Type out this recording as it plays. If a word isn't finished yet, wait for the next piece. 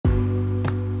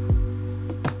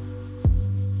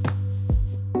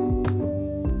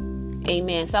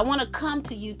Amen. So I want to come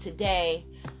to you today,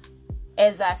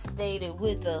 as I stated,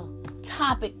 with a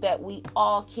topic that we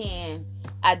all can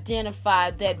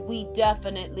identify that we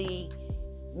definitely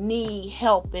need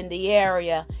help in the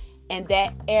area. And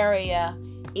that area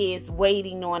is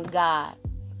waiting on God.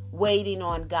 Waiting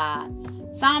on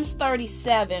God. Psalms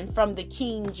 37 from the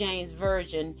King James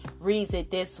Version reads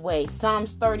it this way.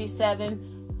 Psalms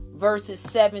 37 verses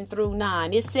 7 through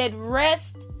 9. It said,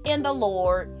 "Rest in the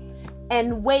Lord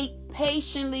and wait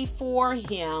patiently for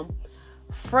him.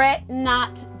 Fret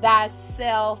not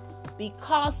thyself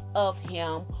because of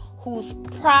him who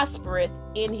prospereth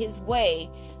in his way,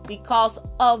 because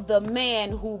of the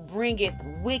man who bringeth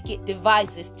wicked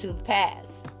devices to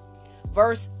pass."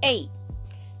 Verse 8.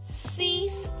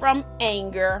 "Cease from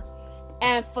anger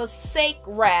and forsake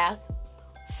wrath.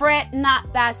 Fret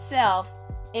not thyself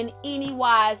in any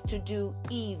wise to do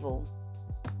evil."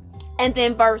 And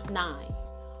then verse 9.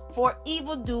 "For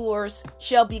evildoers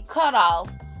shall be cut off,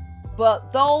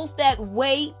 but those that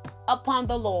wait upon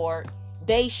the Lord,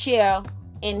 they shall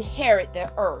inherit the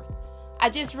earth." I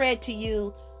just read to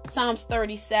you Psalms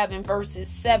 37 verses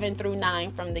 7 through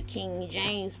 9 from the King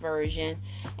James Version.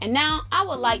 And now I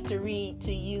would like to read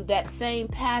to you that same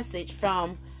passage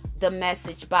from the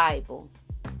Message Bible.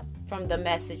 From the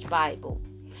Message Bible.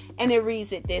 And it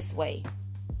reads it this way.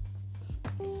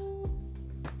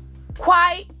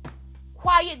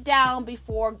 Quiet down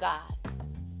before God.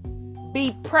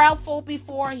 Be prayerful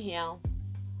before him.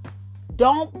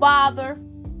 Don't bother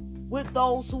with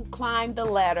those who climb the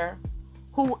ladder,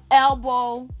 who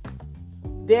elbow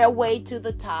their way to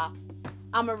the top.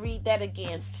 I'm going to read that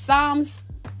again. Psalms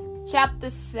chapter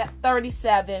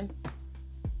 37,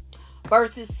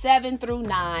 verses 7 through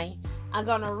 9. I'm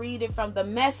going to read it from the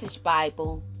Message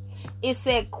Bible. It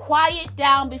said, "Quiet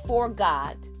down before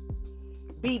God.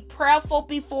 Be prayerful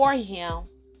before him.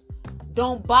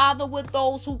 Don't bother with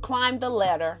those who climb the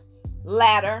ladder,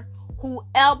 who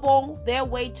elbow their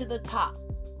way to the top."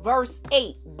 Verse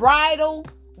 8, "Bridle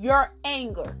your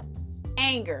anger.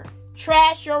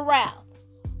 Trash your wrath.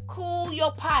 Cool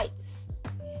your pipes.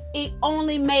 It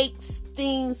only makes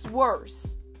things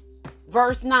worse."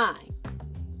 Verse 9,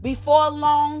 "Before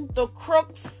long, the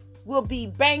crooks will be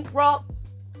bankrupt.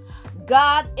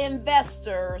 God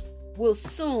investors will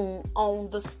soon own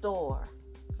the store."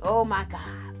 Oh my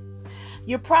God.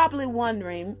 You're probably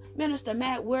wondering, "Minister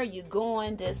Matt, where are you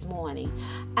going this morning?"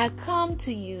 I come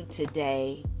to you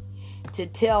today to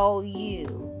tell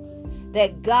you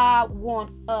that God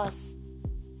wants us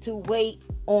to wait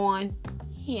on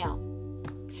him.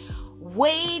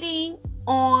 Waiting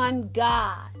on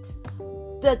God.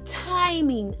 The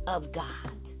timing of God.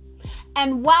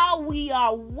 And while we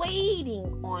are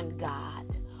waiting on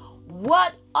God,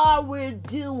 what are we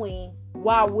doing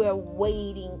while we're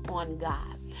waiting on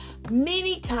God?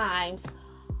 Many times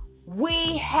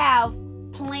we have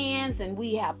plans and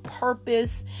we have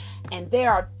purpose, and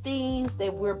there are things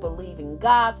that we're believing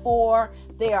God for.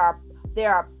 There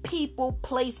are people,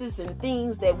 places, and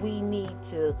things that we need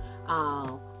to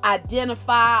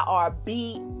identify or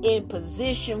be in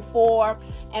position for.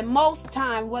 And most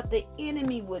time what the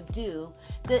enemy would do,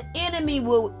 the enemy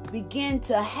will begin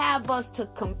to have us to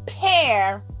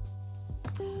compare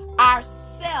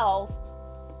ourselves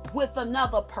with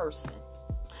another person.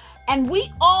 And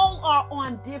we all are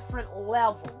on different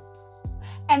levels.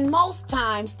 And most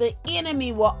times the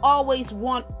enemy will always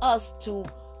want us to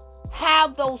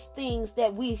have those things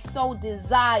that we so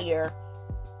desire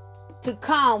to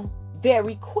come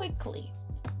very quickly.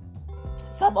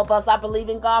 Some of us are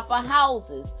believing God for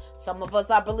houses. Some of us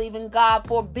are believing God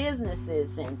for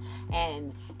businesses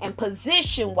and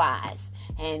position wise.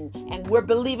 And we're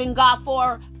believing God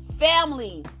for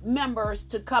family members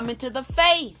to come into the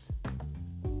faith.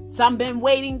 Some been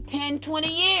waiting 10, 20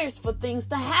 years for things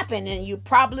to happen. And you're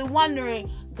probably wondering,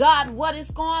 "God, what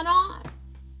is going on?"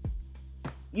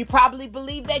 You probably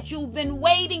believe that you've been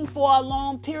waiting for a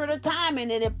long period of time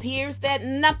and it appears that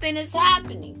nothing is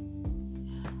happening.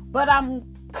 But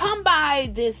I'm come by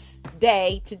this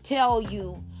day to tell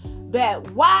you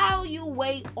that while you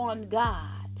wait on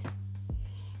God,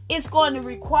 it's going to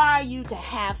require you to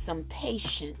have some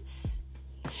patience.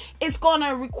 It's going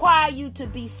to require you to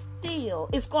be still.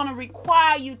 It's going to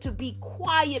require you to be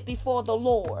quiet before the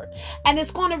Lord. And it's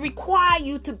going to require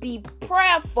you to be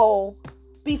prayerful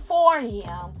before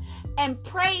him and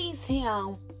praise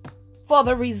him for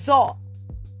the result.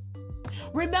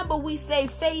 Remember, we say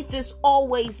faith is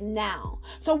always now.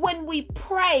 So when we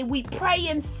pray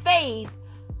in faith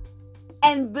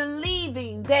and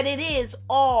believing that it is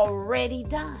already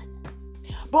done.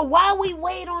 But while we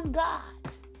wait on God,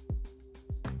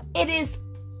 it is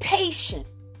patient.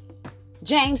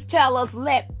 James tells us,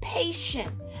 let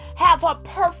patience have a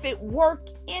perfect work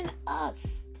in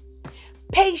us.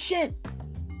 Patience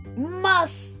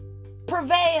must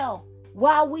prevail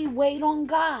while we wait on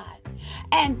God.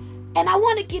 And I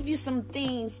want to give you some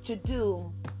things to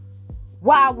do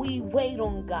while we wait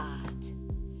on God.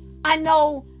 I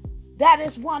know that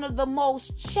is one of the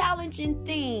most challenging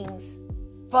things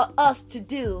for us to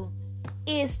do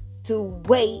is to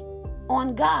wait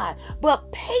on God.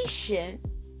 But patience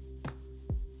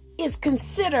is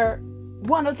considered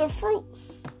one of the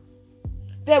fruits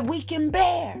that we can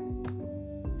bear.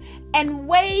 And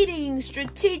waiting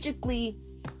strategically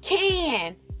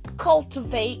can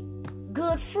cultivate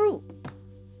good fruit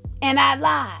in our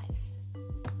lives.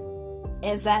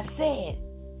 As I said,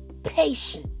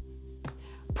 patience,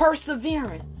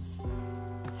 perseverance,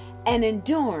 and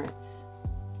endurance.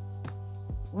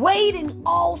 Waiting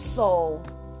also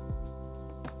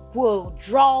will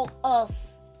draw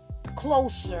us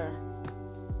closer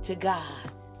to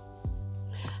God.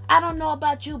 I don't know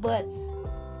about you, but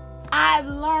I've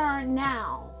learned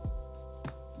now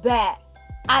that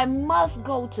I must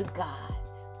go to God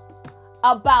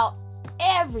about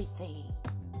everything.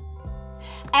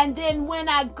 And then when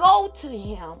I go to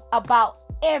Him about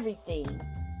everything,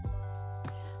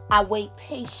 I wait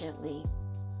patiently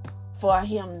for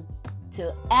Him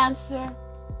to answer,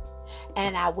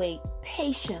 and I wait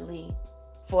patiently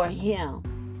for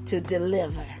Him to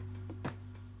deliver.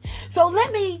 So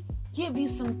let me give you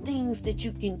some things that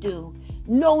you can do.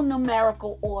 No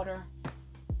numerical order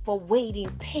for waiting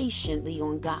patiently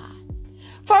on God.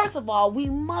 First of all, we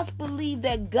must believe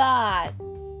that God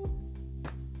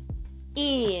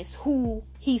is who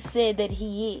He said that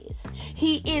He is.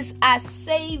 He is our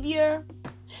Savior.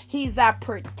 He's our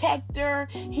protector.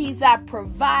 He's our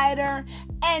provider.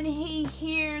 And He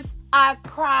hears our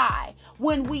cry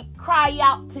when we cry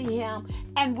out to Him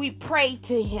and we pray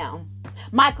to Him.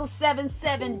 Micah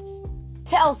 7:7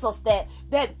 tells us that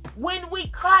when we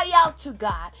cry out to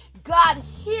God, God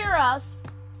hears us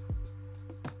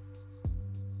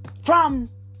from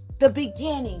the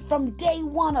beginning, from day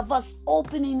one of us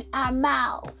opening our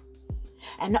mouth.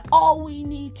 And all we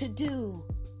need to do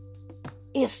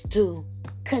is to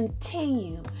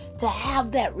continue to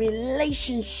have that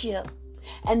relationship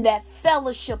and that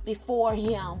fellowship before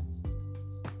Him,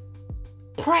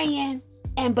 praying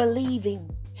and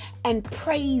believing and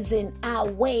praising our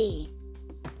way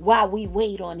while we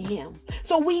wait on Him.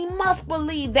 So we must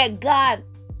believe that God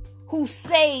who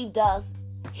saved us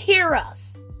hears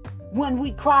us when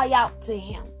we cry out to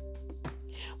Him,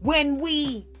 when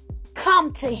we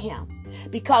come to Him,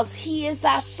 because He is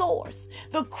our source.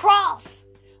 The cross,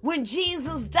 when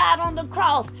Jesus died on the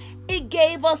cross, it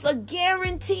gave us a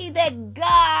guarantee that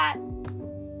God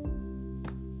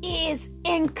is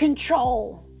in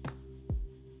control.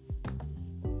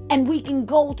 And we can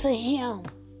go to Him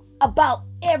about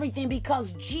everything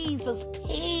because Jesus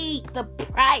paid the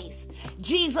price.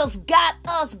 Jesus got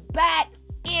us back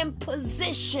in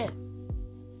position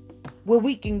where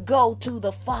we can go to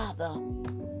the Father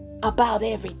about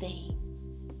everything.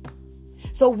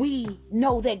 So we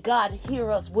know that God hears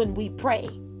us when we pray.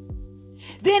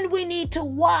 Then we need to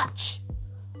watch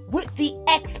with the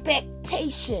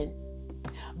expectation,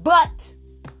 but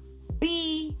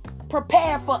be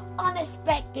prepared for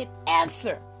unexpected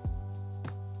answer.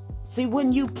 See,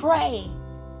 when you pray,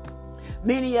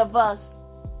 many of us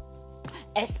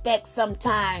expect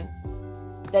sometime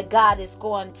that God is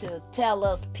going to tell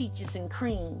us peaches and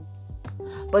cream.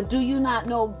 But do you not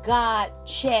know God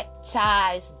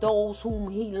chastises those whom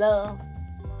He loves?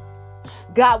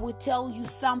 God will tell you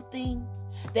something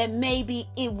that maybe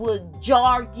it would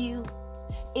jar you,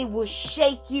 it will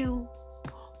shake you,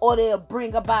 or they'll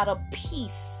bring about a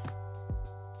peace.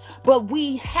 But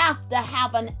we have to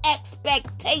have an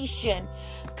expectation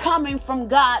coming from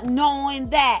God, knowing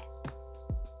that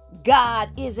God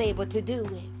is able to do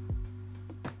it.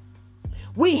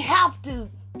 We have to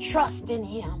trust in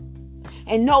Him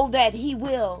and know that He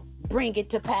will bring it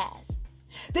to pass.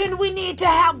 Then we need to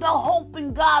have the hope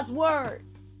in God's word.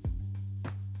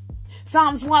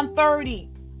 Psalms 130,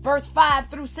 verse 5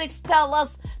 through 6 tell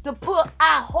us to put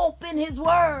our hope in His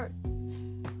word.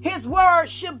 His word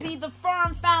should be the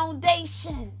firm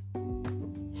foundation.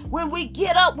 When we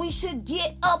get up, we should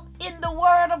get up in the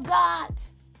word of God.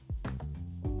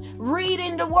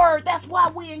 Reading the word. That's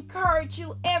why we encourage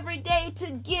you every day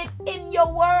to get in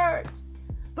your word.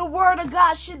 The word of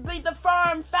God should be the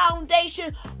firm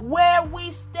foundation where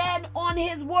we stand on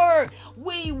His word.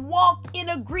 We walk in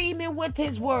agreement with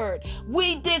His word.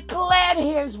 We declare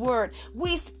His word.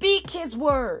 We speak His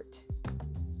word.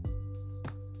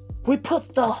 We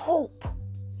put the hope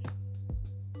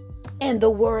in the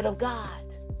Word of God.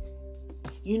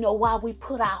 You know why we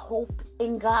put our hope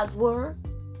in God's Word?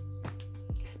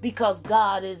 Because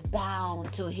God is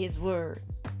bound to His Word.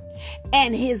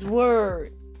 And His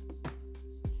Word,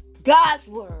 God's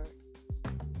Word,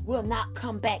 will not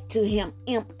come back to Him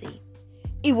empty.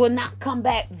 It will not come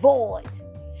back void.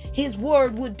 His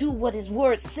Word will do what His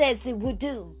Word says it will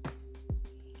do.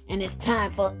 And it's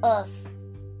time for us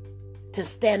to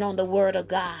stand on the Word of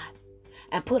God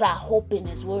and put our hope in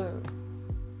His Word.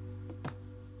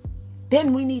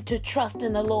 Then we need to trust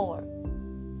in the Lord.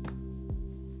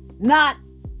 Not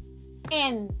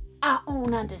in our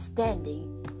own understanding,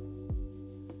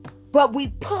 but we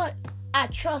put our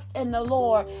trust in the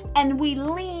Lord and we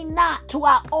lean not to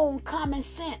our own common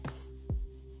sense.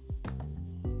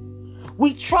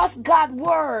 We trust God's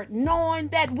Word, knowing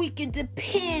that we can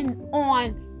depend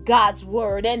on God's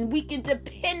Word and we can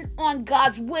depend on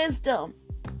God's wisdom.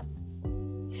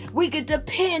 We can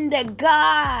depend that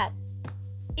God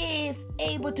is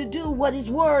able to do what His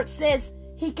Word says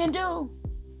He can do.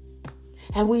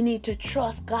 And we need to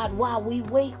trust God while we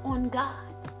wait on God.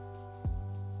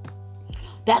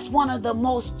 That's one of the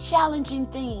most challenging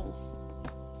things,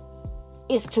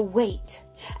 is to wait.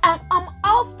 And I'm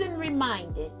often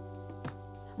reminded,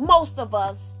 most of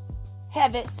us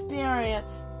have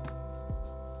experienced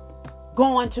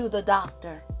going to the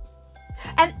doctor.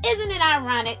 And isn't it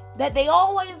ironic that they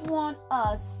always want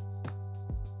us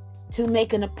to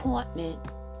make an appointment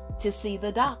to see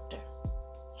the doctor?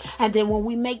 And then when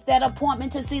we make that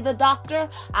appointment to see the doctor,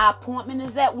 our appointment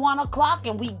is at 1 o'clock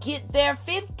and we get there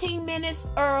 15 minutes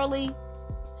early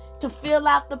to fill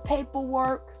out the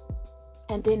paperwork,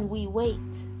 and then we wait.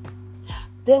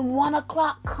 Then 1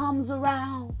 o'clock comes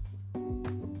around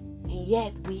and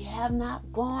yet we have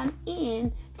not gone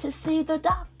in to see the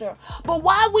doctor. But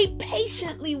while we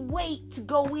patiently wait to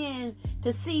go in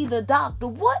to see the doctor,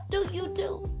 what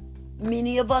do?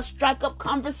 Many of us strike up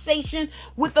conversation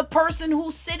with the person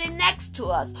who's sitting next to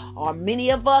us. Or many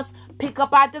of us pick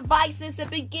up our devices and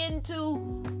begin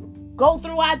to go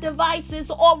through our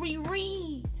devices, or we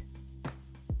read.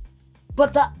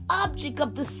 But the object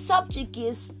of the subject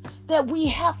is that we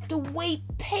have to wait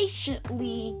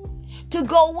patiently to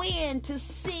go in to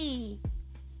see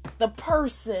the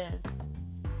person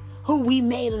who we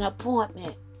made an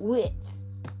appointment with.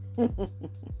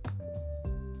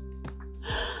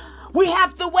 We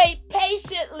have to wait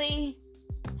patiently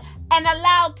and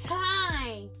allow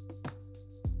time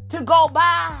to go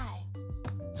by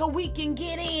so we can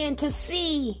get in to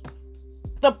see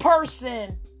the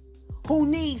person who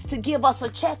needs to give us a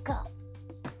checkup.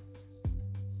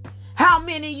 How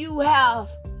many of you have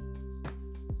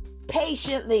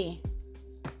patiently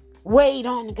wait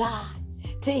on God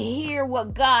to hear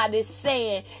what God is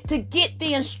saying, to get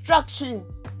the instruction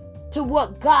to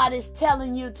what God is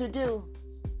telling you to do?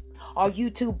 Are you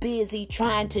too busy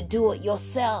trying to do it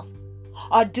yourself?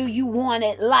 Or do you want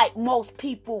it like most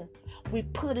people? We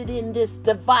put it in this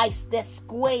device that's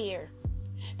square,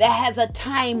 that has a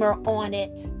timer on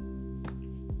it,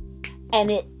 and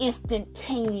it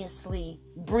instantaneously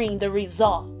bring the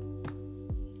result.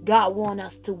 God wants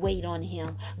us to wait on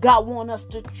Him. God wants us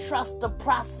to trust the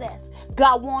process.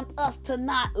 God wants us to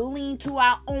not lean to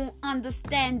our own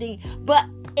understanding, but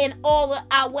in all of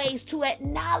our ways to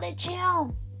acknowledge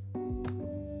Him.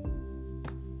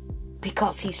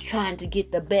 Because He's trying to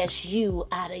get the best you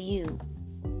out of you.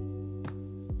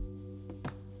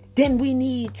 Then we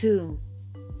need to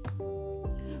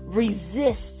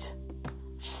resist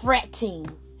fretting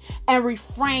and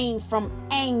refrain from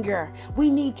anger.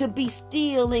 We need to be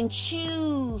still and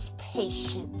choose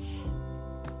patience.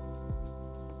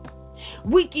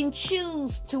 We can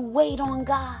choose to wait on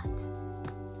God.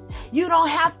 You don't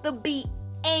have to be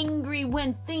angry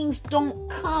when things don't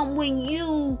come when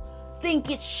you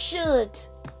think it should.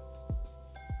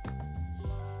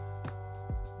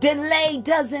 Delay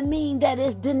doesn't mean that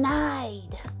it's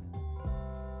denied.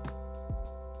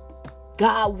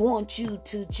 God wants you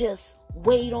to just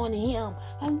wait on Him.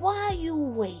 And while you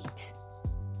wait,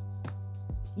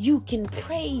 you can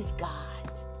praise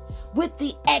God with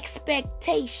the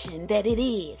expectation that it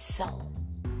is so.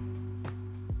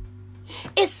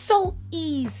 It's so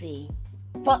easy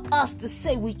for us to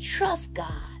say we trust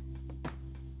God,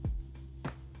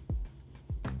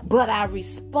 but our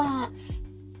response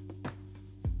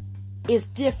is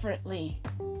differently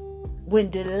when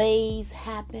delays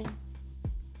happen,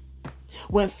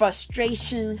 when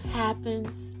frustration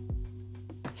happens,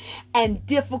 and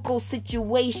difficult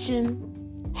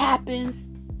situation happens.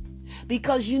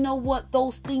 Because you know what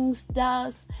those things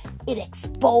does? It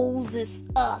exposes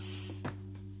us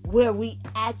where we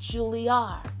actually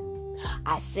are.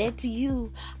 I said to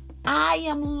you, I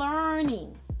am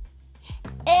learning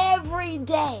every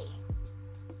day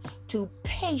to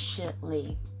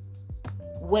patiently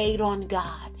wait on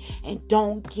God and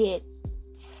don't get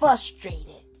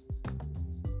frustrated.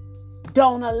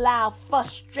 Don't allow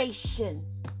frustration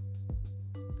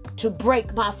to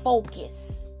break my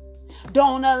focus.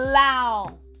 Don't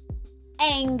allow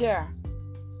anger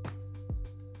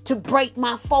to break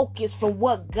my focus from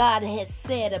what God has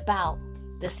said about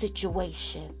the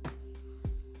situation.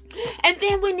 And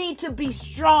then we need to be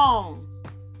strong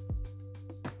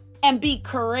and be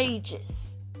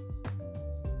courageous.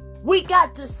 We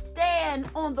got to stand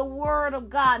on the word of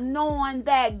God, knowing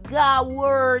that God's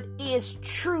word is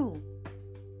true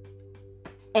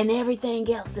and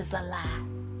everything else is a lie.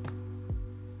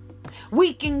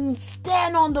 We can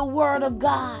stand on the word of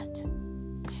God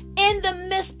in the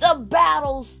midst of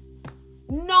battles,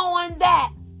 knowing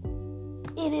that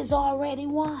it is already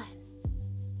won.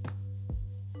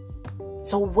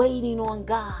 So waiting on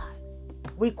God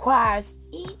requires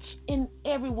each and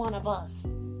every one of us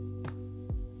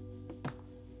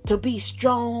to be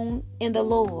strong in the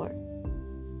Lord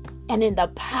and in the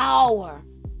power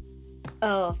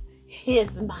of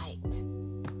His might.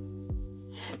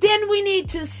 Then we need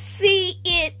to see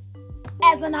it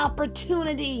as an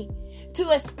opportunity to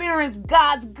experience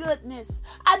God's goodness.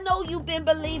 I know you've been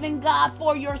believing God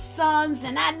for your sons,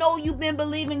 and I know you've been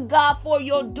believing God for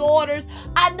your daughters.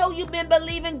 I know you've been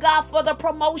believing God for the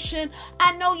promotion.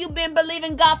 I know you've been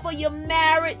believing God for your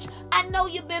marriage. I know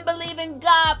you've been believing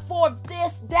God for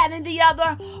this, that, and the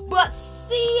other. But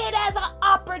see it as an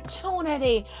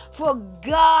opportunity for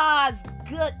God's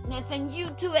goodness and you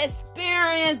to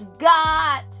experience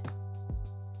God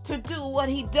to do what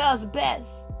He does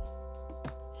best.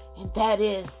 And that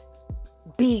is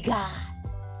be God.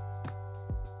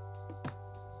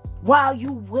 While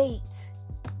you wait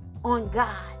on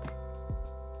God,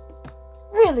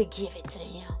 really give it to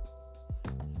Him.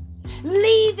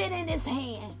 Leave it in His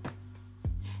hand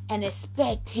and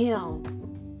expect Him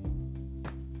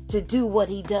to do what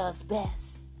He does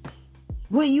best.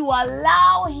 When you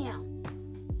allow Him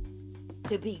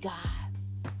to be God,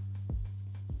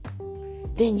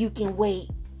 then you can wait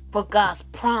for God's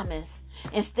promise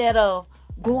instead of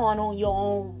going on your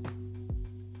own.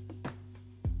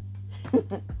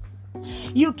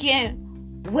 You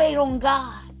can wait on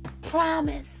God.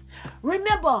 Promise.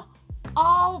 Remember,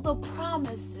 all the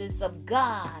promises of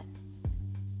God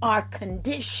are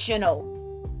conditional.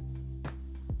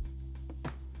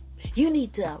 You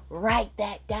need to write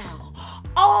that down.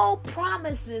 All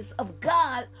promises of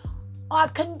God are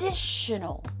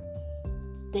conditional.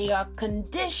 They are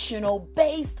conditional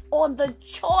based on the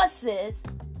choices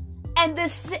and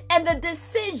the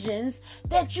decisions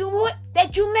that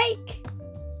you make.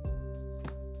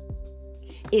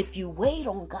 If you wait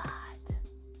on God,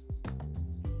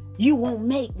 you won't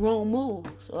make wrong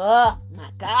moves. Oh my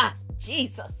God,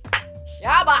 Jesus,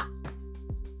 Shabbat.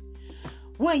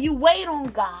 When you wait on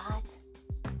God,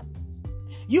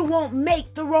 you won't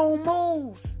make the wrong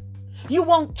moves. You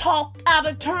won't talk out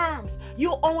of terms.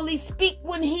 You'll only speak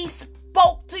when He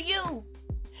spoke to you.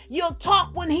 You'll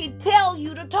talk when He tell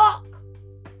you to talk.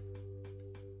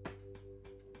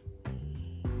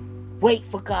 Wait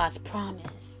for God's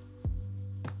promise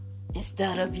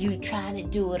instead of you trying to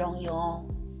do it on your own.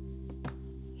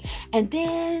 And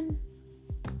then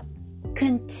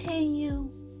continue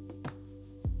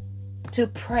to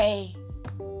pray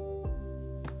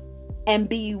and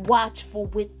be watchful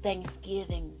with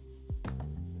thanksgiving.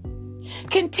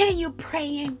 Continue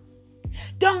praying.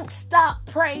 Don't stop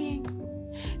praying.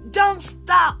 Don't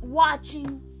stop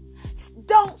watching.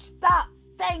 Don't stop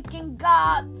thanking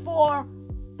God for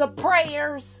the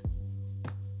prayers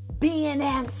being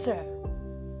answered.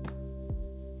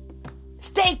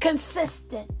 Stay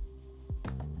consistent.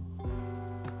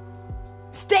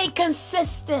 Stay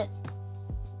consistent.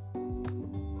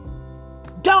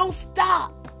 Don't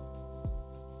stop.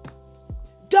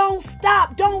 Don't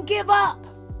stop. Don't give up.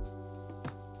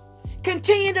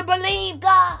 Continue to believe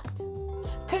God.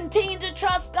 Continue to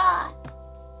trust God.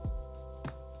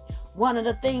 One of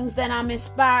the things that I'm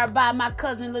inspired by my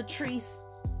cousin Latrice,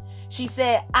 she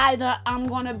said, either I'm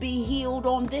going to be healed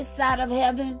on this side of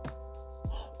heaven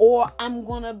or I'm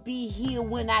going to be healed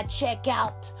when I check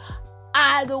out.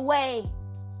 Either way,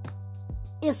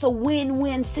 it's a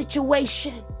win-win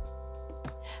situation.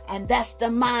 And that's the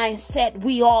mindset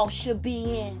we all should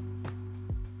be in.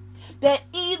 That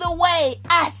either way,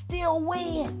 I still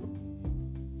win.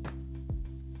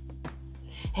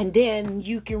 And then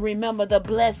you can remember the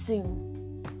blessing.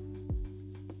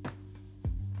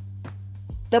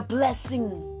 The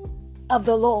blessing of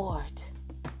the Lord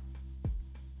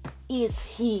is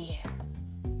here.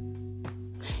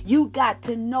 You got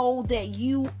to know that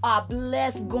you are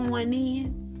blessed going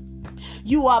in.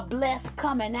 You are blessed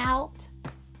coming out.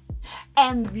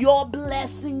 And your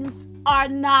blessings are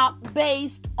not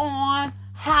based on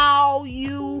how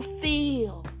you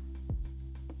feel.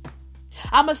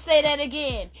 I'm going to say that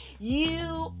again.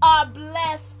 You are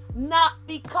blessed not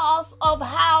because of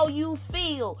how you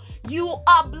feel. You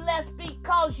are blessed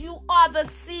because you are the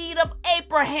seed of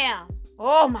Abraham.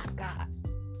 Oh my God.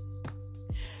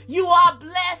 You are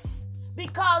blessed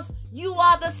because you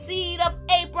are the seed of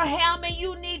Abraham, and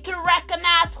you need to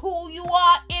recognize who you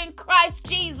are in Christ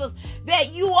Jesus.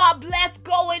 That you are blessed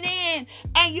going in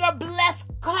and you're blessed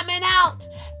coming out.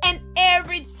 And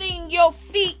everything your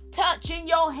feet touch and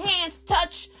your hands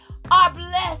touch are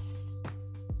blessed.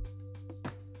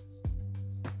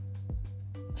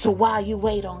 So while you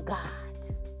wait on God,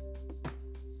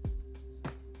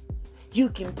 you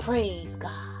can praise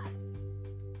God.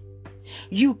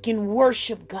 You can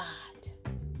worship God.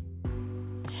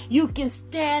 You can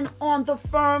stand on the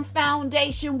firm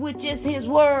foundation, which is His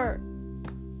word.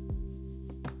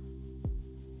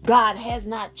 God has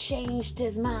not changed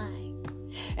His mind.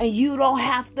 And you don't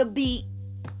have to be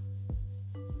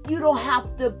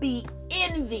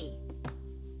envy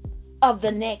of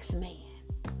the next man.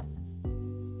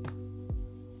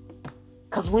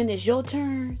 Because when it's your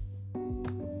turn,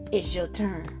 it's your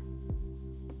turn.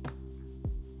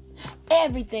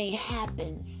 Everything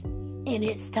happens in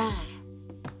its time.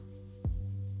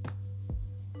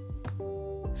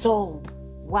 So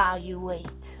while you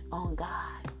wait on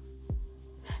God,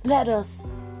 let us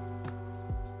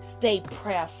stay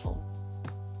prayerful.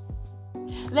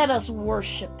 Let us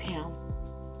worship Him.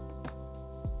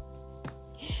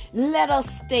 Let us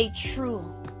stay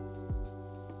true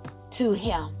to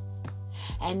Him.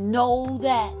 And know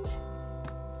that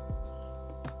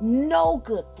no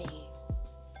good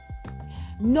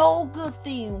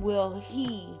thing will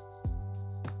He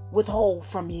withhold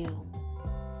from you.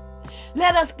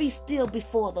 Let us be still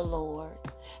before the Lord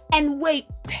and wait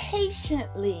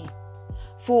patiently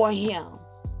for Him.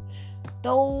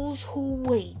 Those who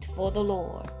wait for the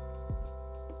Lord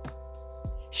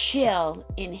shall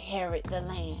inherit the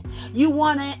land. You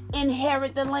want to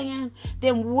inherit the land?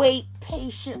 Then wait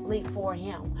patiently for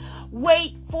Him.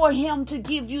 Wait for Him to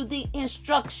give you the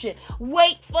instruction.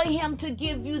 Wait for Him to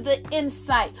give you the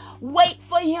insight. Wait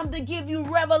for Him to give you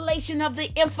revelation of the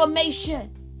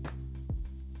information.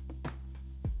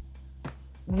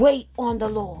 Wait on the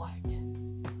Lord,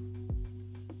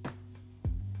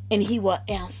 and He will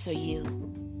answer you.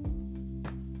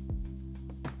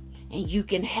 And you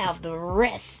can have the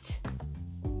rest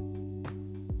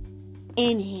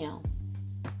in Him,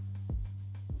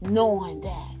 knowing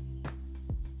that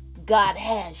God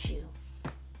has you.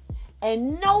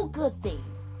 And no good thing,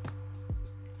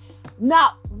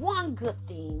 not one good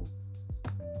thing,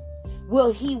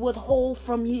 will He withhold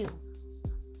from you.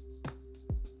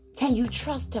 Can you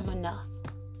trust Him enough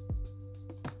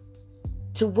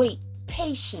to wait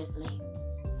patiently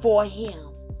for Him?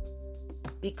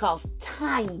 Because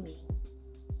timing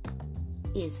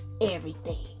is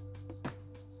everything.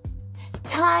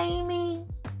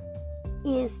 Timing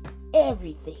is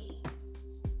everything.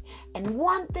 And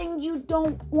one thing you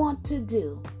don't want to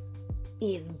do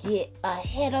is get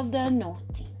ahead of the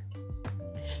anointing.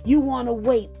 You want to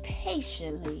wait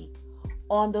patiently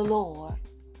on the Lord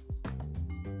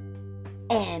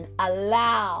and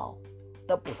allow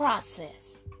the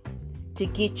process to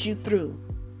get you through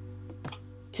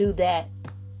to that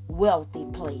wealthy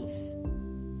place.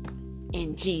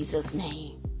 In Jesus'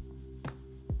 name.